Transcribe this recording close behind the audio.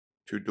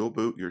To dual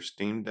boot your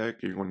Steam Deck,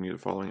 you're going to need the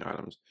following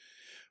items.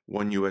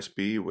 One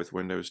USB with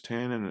Windows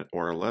 10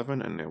 or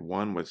 11, and then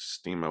one with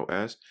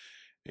steamOS,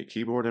 a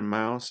keyboard and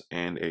mouse,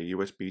 and a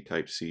USB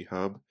Type-C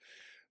hub.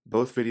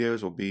 Both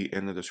videos will be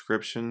in the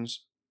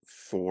descriptions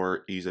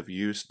for ease of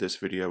use. This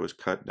video is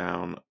cut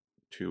down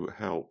to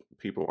help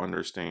people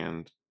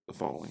understand the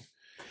following.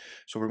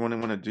 So what we're going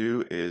to want to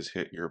do is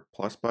hit your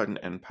plus button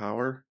and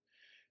power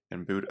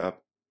and boot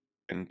up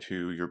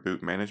into your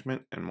boot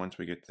management. And once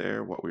we get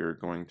there, what we are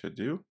going to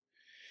do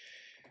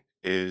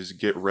is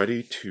get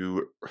ready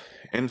to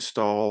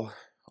install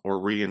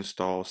or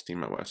reinstall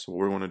steamOS. So what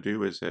we're going to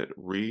do is hit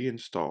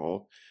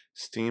reinstall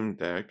Steam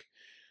Deck,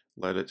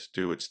 let it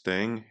do its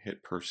thing,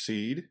 hit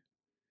proceed.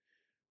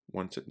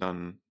 Once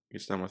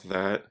it's done with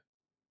that,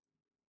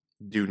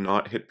 do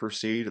not hit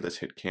proceed, let's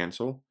hit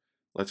cancel.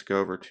 Let's go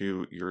over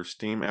to your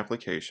Steam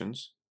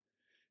applications,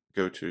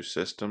 go to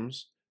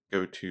systems,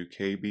 go to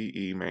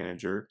KBE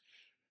manager,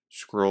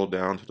 scroll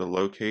down to the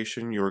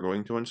location you are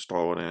going to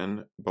install it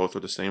in. Both are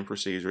the same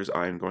procedures.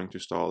 I am going to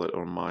install it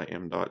on my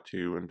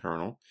M.2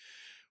 internal.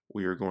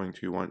 We are going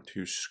to want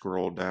to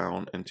scroll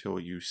down until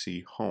you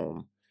see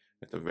home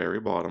at the very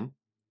bottom.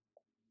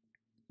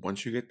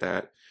 Once you get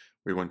that,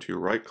 we're going to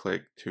right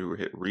click to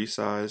hit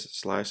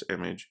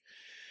resize/image.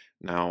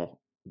 Now,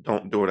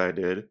 don't do what I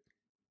did.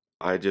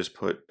 I just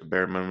put the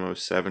bare minimum of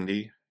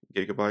 70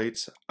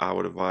 gigabytes. I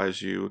would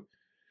advise you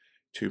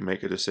to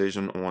make a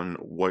decision on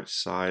what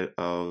side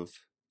of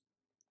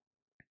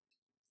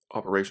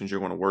operations you're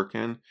going to work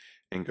in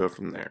and go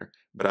from there.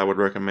 But I would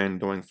recommend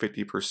doing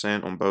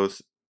 50% on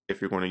both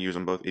if you're going to use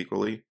them both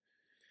equally.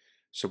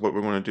 So what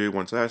we're going to do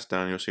once that's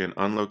done, you'll see an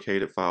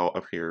unlocated file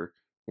up here.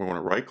 We're going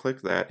to right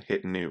click that,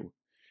 hit new,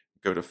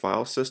 go to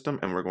file system,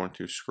 and we're going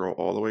to scroll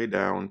all the way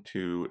down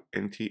to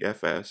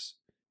NTFS,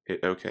 hit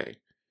OK.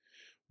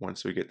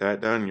 Once we get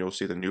that done, you'll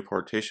see the new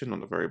partition on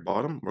the very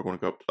bottom. We're going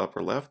to go up to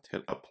upper left,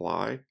 hit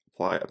apply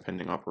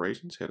appending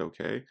operations, hit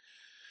OK.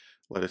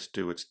 Let it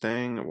do its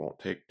thing. It won't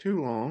take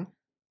too long.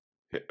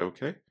 Hit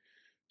OK.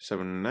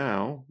 So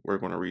now we're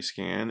going to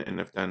rescan, and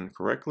if done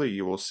correctly,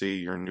 you will see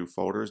your new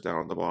folders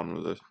down at the bottom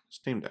of the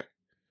Steam Deck.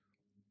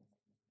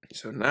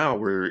 So now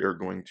we're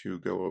going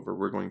to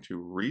we're going to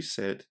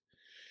reset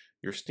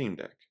your Steam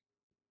Deck.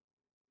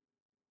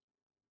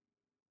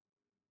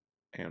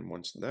 And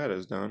once that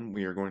is done,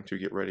 we are going to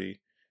get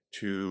ready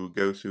to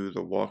go through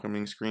the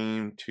welcoming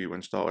screen to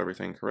install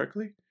everything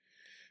correctly.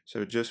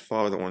 So just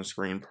follow the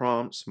on-screen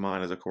prompts.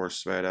 Mine is of course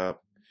sped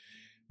up.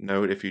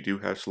 Note if you do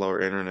have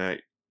slower internet,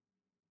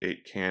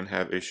 it can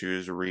have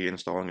issues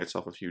reinstalling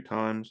itself a few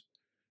times.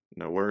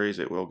 No worries,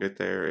 it will get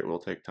there. It will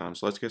take time.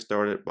 So let's get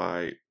started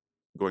by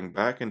going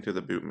back into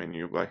the boot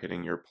menu by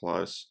hitting your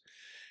plus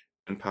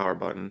and power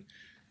button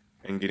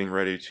and getting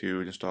ready to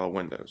install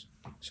Windows.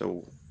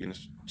 So you can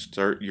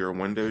start your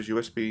Windows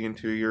USB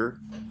into your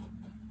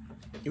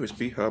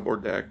USB hub or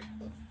deck,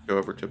 go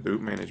over to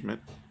boot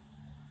management,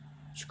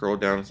 scroll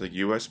down to the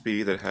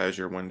USB that has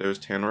your Windows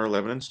 10 or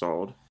 11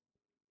 installed.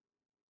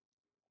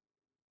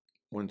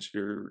 Once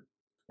your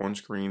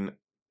on-screen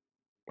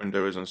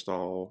Windows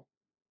install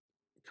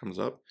comes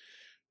up,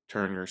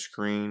 turn your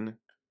screen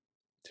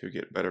to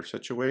get better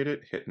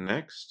situated, hit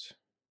next.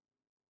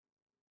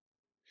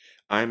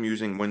 I'm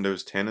using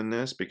Windows 10 in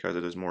this because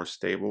it is more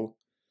stable,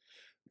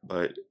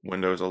 but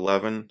Windows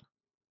 11,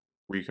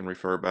 you can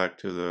refer back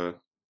to the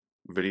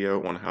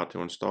video on how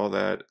to install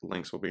that.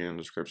 Links will be in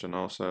the description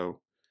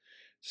also.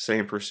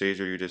 Same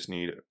procedure, you just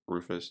need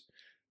Rufus.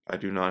 I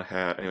do not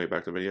have, anyway,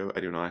 back to the video, I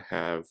do not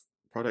have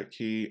product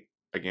key.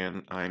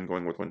 Again, I'm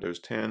going with Windows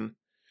 10.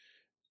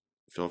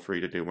 Feel free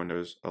to do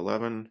Windows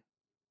 11.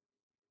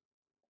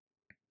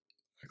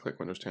 I click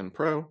Windows 10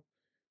 Pro.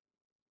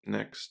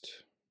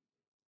 Next.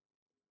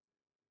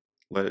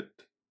 Let it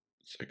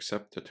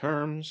accept the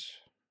terms.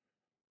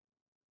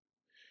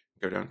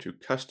 Go down to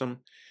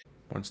custom.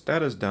 Once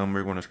that is done,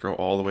 we're going to scroll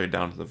all the way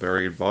down to the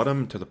very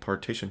bottom to the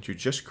partitions you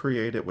just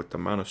created with the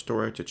amount of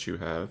storage that you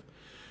have.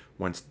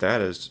 Once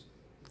that is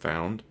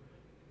found,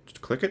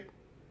 just click it.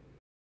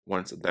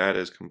 Once that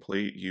is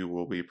complete, you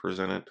will be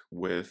presented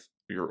with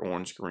your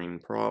on-screen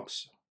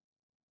props.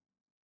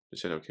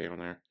 Just hit OK on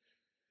there.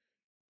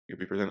 You'll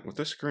be presented with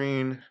this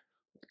screen.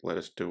 Let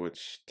it do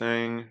its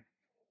thing.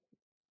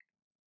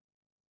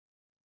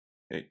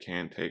 It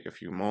can take a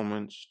few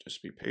moments.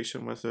 Just be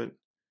patient with it.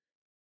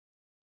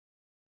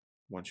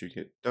 Once you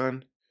get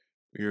done,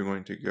 you're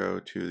going to go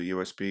to the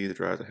USB, the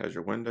drive that has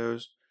your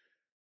Windows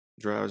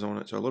drives on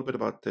it. So a little bit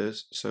about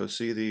this. So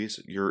see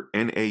these, your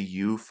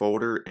NAU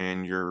folder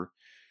and your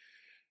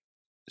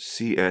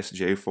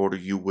CSJ folder,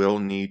 you will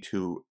need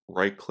to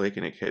right click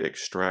and hit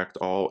extract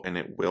all, and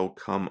it will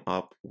come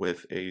up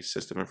with a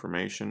system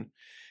information,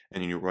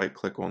 and you right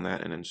click on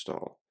that and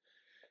install.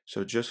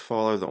 So just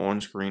follow the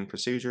on-screen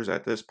procedures.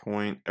 At this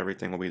point,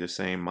 everything will be the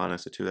same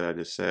minus the two that I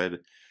just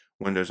said.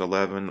 Windows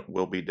 11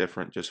 will be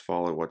different. Just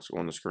follow what's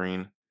on the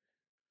screen.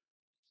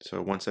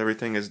 So once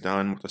everything is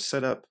done with the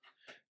setup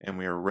and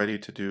we are ready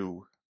to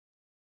do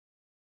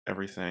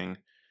everything,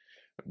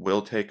 it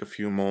will take a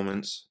few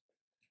moments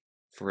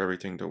for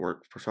everything to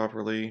work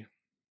properly.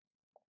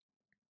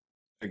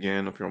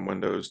 Again, if you're on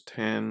Windows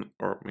 10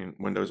 or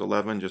Windows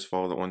 11, just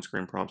follow the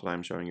on-screen prompt that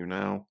I'm showing you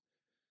now.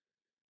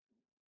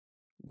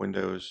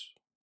 Windows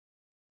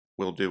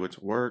will do its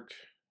work,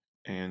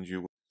 and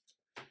you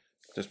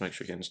just make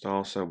sure you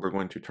install. So we're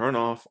going to turn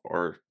off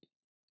our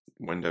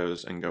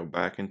Windows and go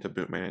back into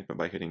boot management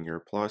by hitting your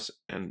plus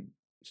and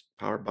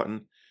power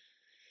button.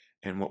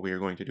 And what we are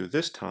going to do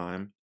this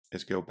time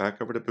is go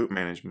back over to boot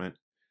management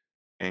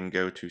and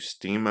go to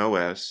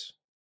steamOS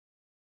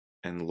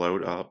and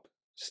load up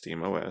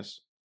steamOS.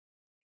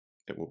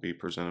 It will be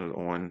presented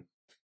on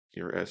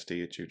your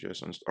SD that you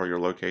just or your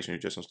location you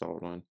just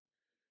installed on.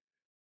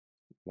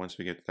 Once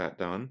we get that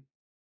done,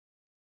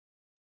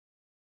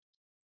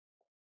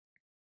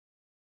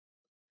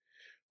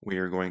 we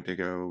are going to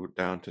go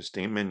down to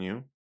Steam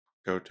menu,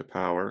 go to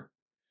Power,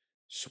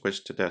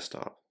 switch to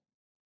Desktop.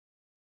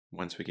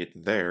 Once we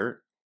get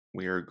there,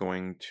 we are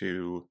going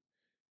to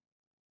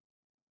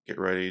get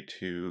ready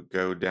to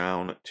go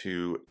down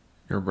to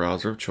your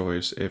browser of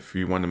choice. If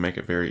you want to make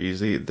it very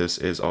easy, this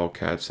is all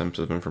CAD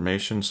sensitive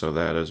information, so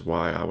that is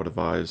why I would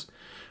advise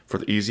for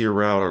the easier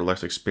route or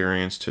less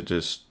experience to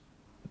just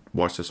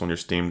watch this on your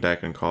Steam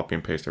Deck and copy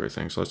and paste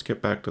everything. So let's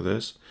get back to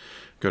this.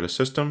 Go to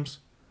Systems,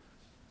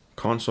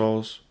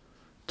 Consoles,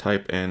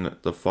 type in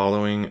the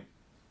following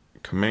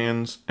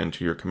commands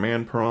into your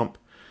command prompt,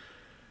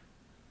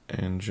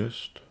 and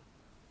just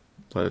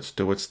let it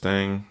do its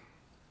thing.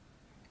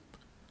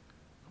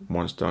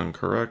 Once done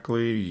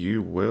correctly,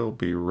 you will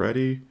be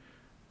ready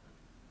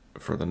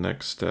for the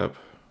next step,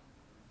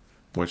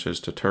 which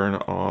is to turn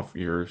off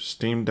your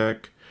Steam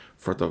Deck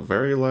for the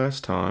very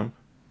last time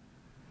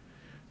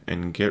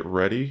and get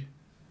ready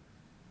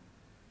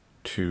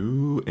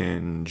to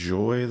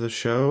enjoy the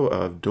show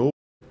of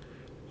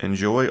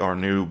enjoy our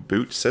new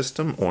boot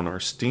system on our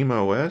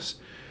steamOS.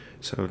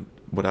 So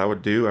what I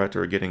would do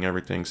after getting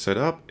everything set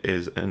up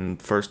is,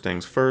 and first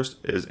things first,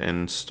 is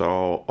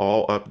install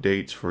all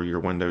updates for your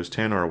Windows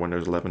 10 or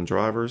Windows 11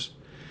 drivers.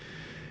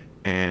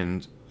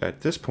 And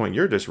at this point,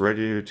 you're just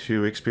ready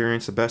to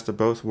experience the best of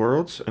both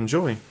worlds.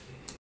 Enjoy.